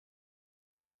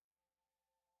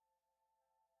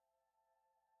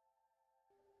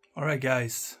Alright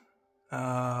guys,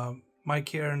 Mike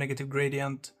here, Negative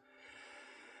Gradient,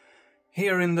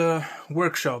 here in the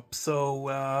workshop. So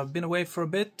I've been away for a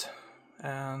bit,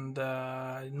 and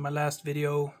in my last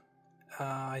video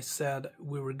I said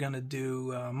we were gonna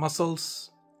do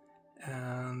muscles,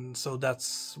 and so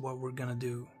that's what we're gonna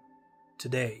do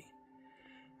today.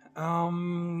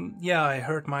 Yeah, I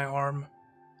hurt my arm,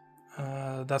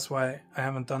 that's why I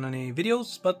haven't done any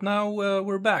videos, but now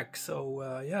we're back,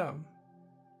 so yeah.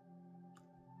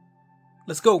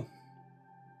 Let's go!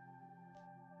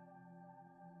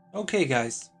 Okay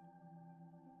guys,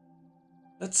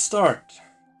 let's start.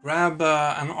 Grab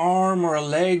an arm or a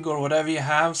leg or whatever you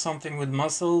have, something with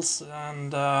muscles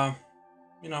and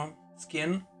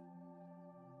skin,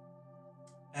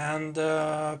 and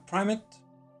prime it.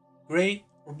 Gray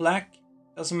or black,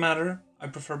 doesn't matter. I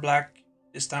prefer black.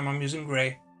 This time I'm using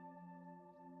gray.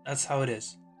 That's how it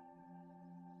is.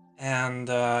 And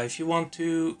if you want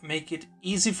to make it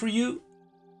easy for you,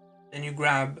 then you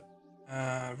grab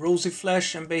rosy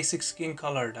flesh and basic skin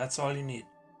color. That's all you need.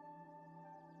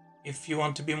 If you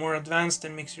want to be more advanced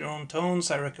and mix your own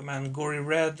tones, I recommend gory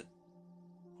red,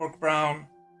 cork brown,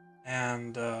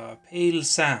 and pale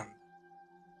sand.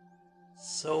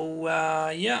 So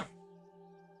yeah,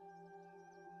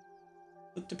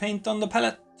 put the paint on the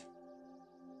palette.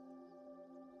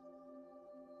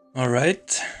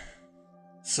 Alright,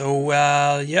 so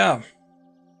yeah,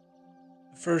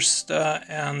 first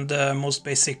and most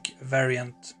basic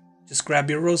variant. Just grab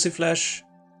your rosy flesh,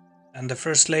 and the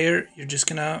first layer you're just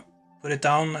gonna put it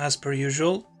down as per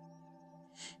usual.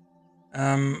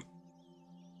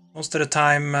 Most of the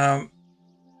time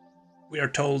we are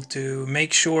told to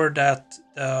make sure that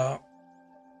the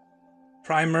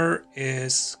primer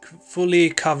is fully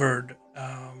covered,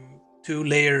 2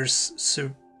 layers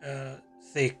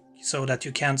thick, so that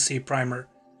you can't see primer.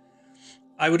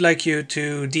 I would like you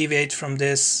to deviate from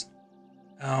this.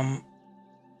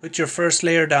 Put your first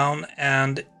layer down,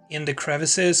 and in the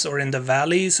crevices or in the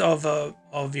valleys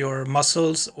of your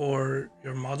muscles or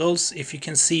your models, if you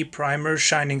can see primer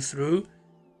shining through,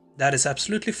 that is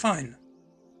absolutely fine.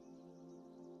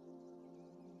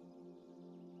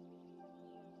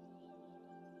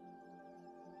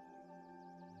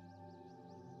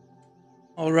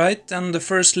 Alright, and the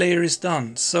first layer is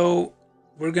done. So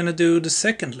we're gonna do the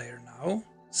second layer now.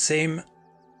 Same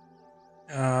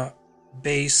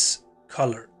base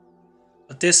color.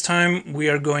 But this time we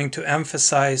are going to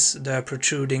emphasize the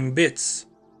protruding bits.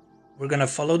 We're gonna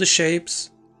follow the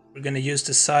shapes. We're gonna use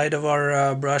the side of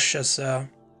our brush as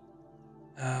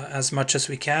much as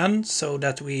we can, so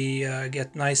that we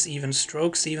get nice even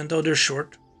strokes, even though they're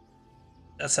short.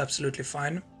 That's absolutely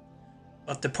fine.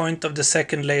 But the point of the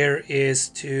second layer is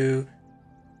to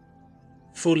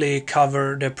fully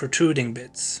cover the protruding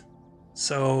bits.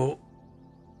 So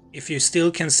if you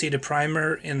still can see the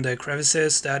primer in the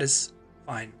crevices, that is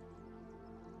fine.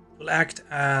 It will act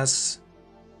as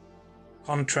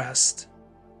contrast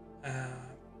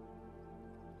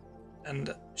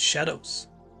and shadows.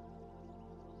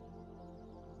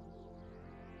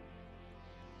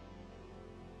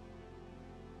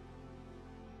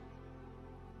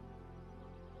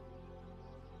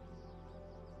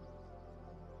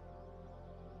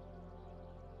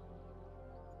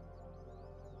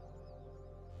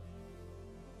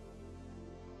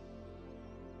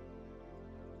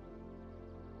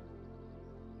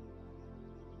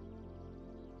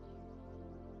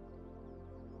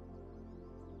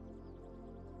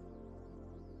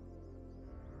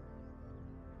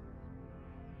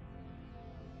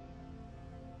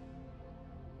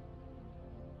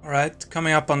 Alright,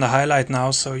 coming up on the highlight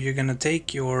now, so you're gonna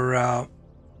take your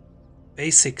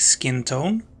basic skin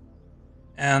tone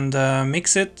and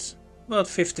mix it about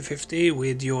 50-50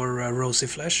 with your rosy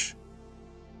flesh.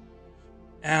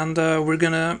 And we're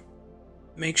gonna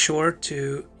make sure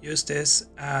to use this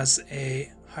as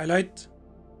a highlight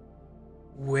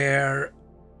where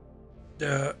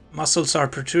the muscles are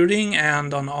protruding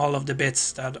and on all of the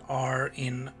bits that are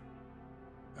in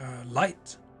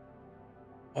light,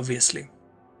 obviously.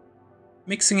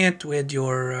 Mixing it with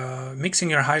your mixing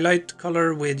your highlight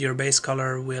color with your base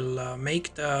color will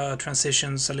make the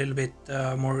transitions a little bit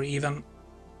more even,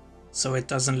 so it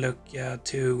doesn't look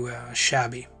too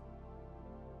shabby.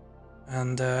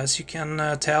 And as you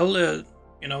can tell,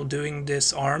 doing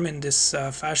this arm in this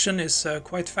fashion is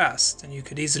quite fast, and you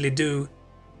could easily do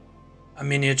a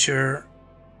miniature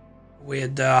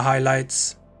with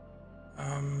highlights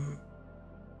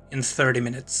in 30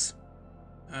 minutes,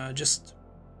 just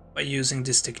by using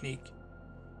this technique.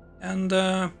 And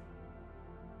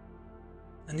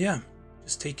yeah,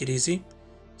 just take it easy.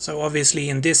 So obviously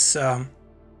in this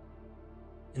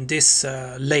in this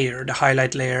layer, the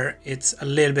highlight layer, it's a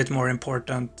little bit more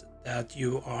important that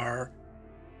you are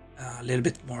a little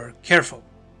bit more careful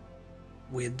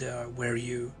with where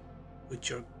you put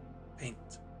your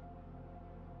paint.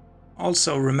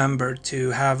 Also remember to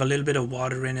have a little bit of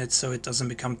water in it so it doesn't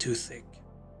become too thick.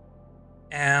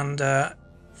 And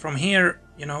from here,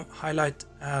 you know, highlight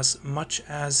as much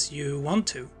as you want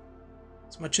to,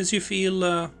 as much as you feel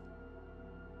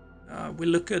will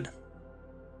look good.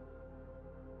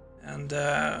 And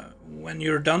when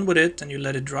you're done with it and you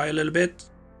let it dry a little bit,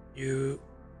 you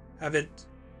have it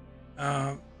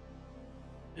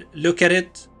look at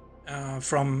it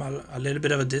from a little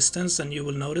bit of a distance, and you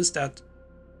will notice that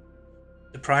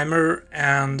the primer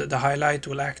and the highlight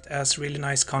will act as really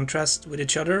nice contrast with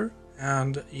each other,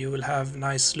 and you will have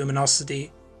nice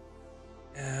luminosity,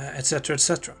 etc,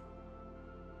 etc.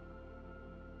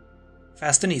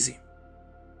 Fast and easy.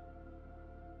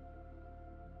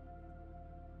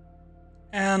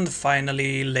 And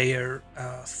finally layer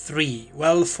 3,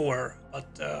 well 4,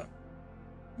 but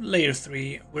layer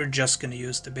 3 we're just going to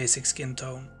use the basic skin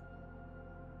tone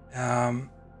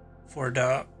for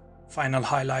the final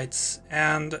highlights,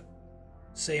 and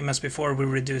same as before, we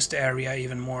reduce the area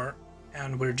even more,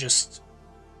 and we're just,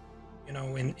 you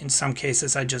know, in some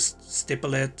cases I just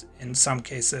stipple it, in some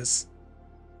cases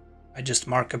I just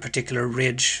mark a particular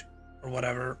ridge or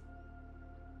whatever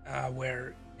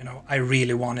where, you know, I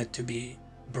really want it to be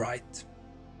bright.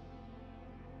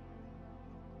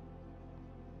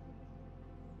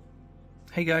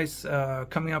 Hey guys,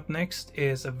 coming up next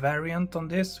is a variant on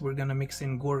this. We're gonna mix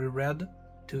in gory red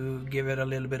to give it a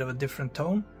little bit of a different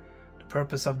tone. The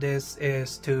purpose of this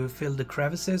is to fill the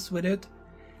crevices with it,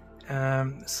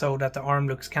 so that the arm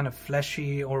looks kind of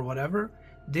fleshy or whatever.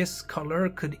 This color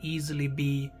could easily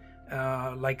be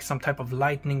like some type of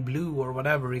lightning blue or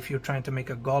whatever, if you're trying to make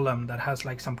a golem that has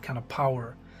like some kind of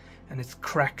power and it's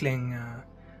crackling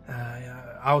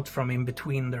out from in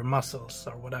between their muscles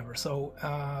or whatever. So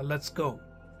let's go.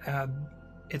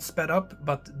 It's sped up,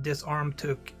 but this arm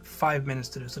took 5 minutes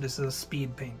to do, so this is a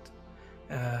speed paint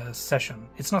session.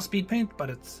 It's not speed paint, but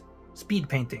it's speed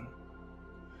painting.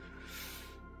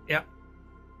 Yeah.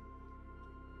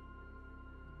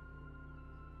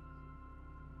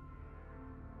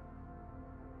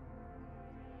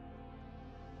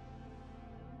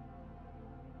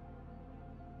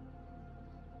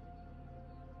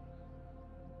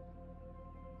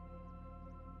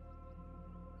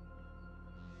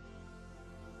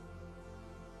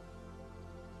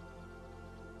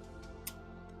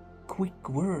 Quick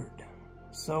word.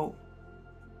 So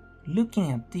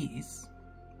looking at these,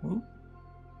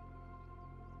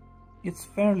 it's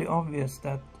fairly obvious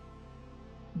that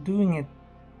doing it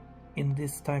in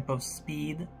this type of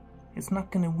speed is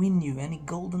not gonna win you any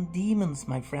golden demons,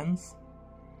 my friends.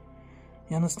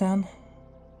 You understand?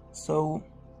 So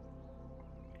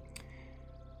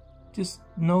just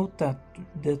note that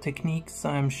the techniques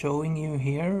I'm showing you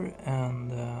here,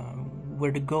 and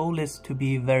where the goal is to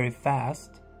be very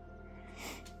fast,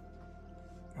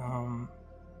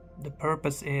 the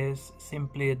purpose is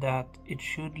simply that it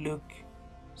should look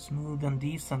smooth and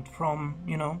decent from,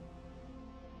 you know,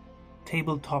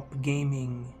 tabletop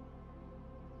gaming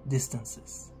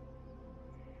distances.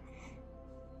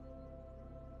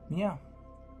 Yeah,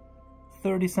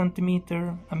 30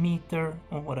 centimeter, a meter,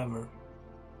 or whatever.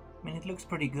 I mean, it looks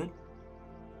pretty good.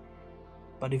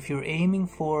 But if you're aiming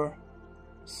for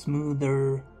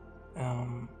smoother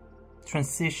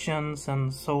transitions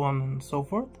and so on and so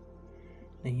forth,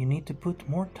 then you need to put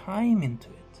more time into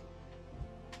it.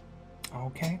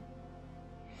 Okay?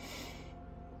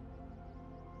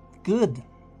 Good.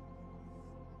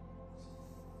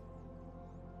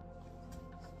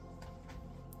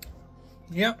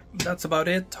 Yeah, that's about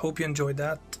it. Hope you enjoyed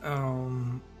that.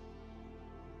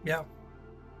 Yeah.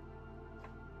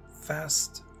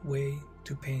 Fast way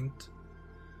to paint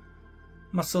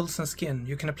muscles and skin.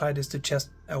 You can apply this to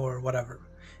chest or whatever.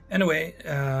 Anyway,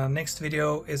 next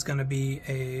video is gonna be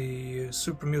a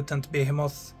super mutant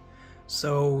behemoth,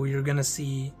 so you're gonna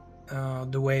see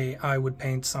the way I would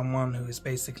paint someone who is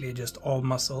basically just all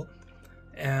muscle,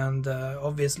 and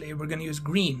obviously we're gonna use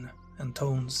green and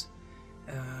tones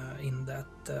in that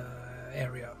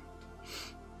area.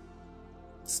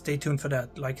 Stay tuned for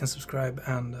that. Like and subscribe,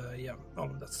 and yeah, all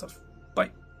of that stuff.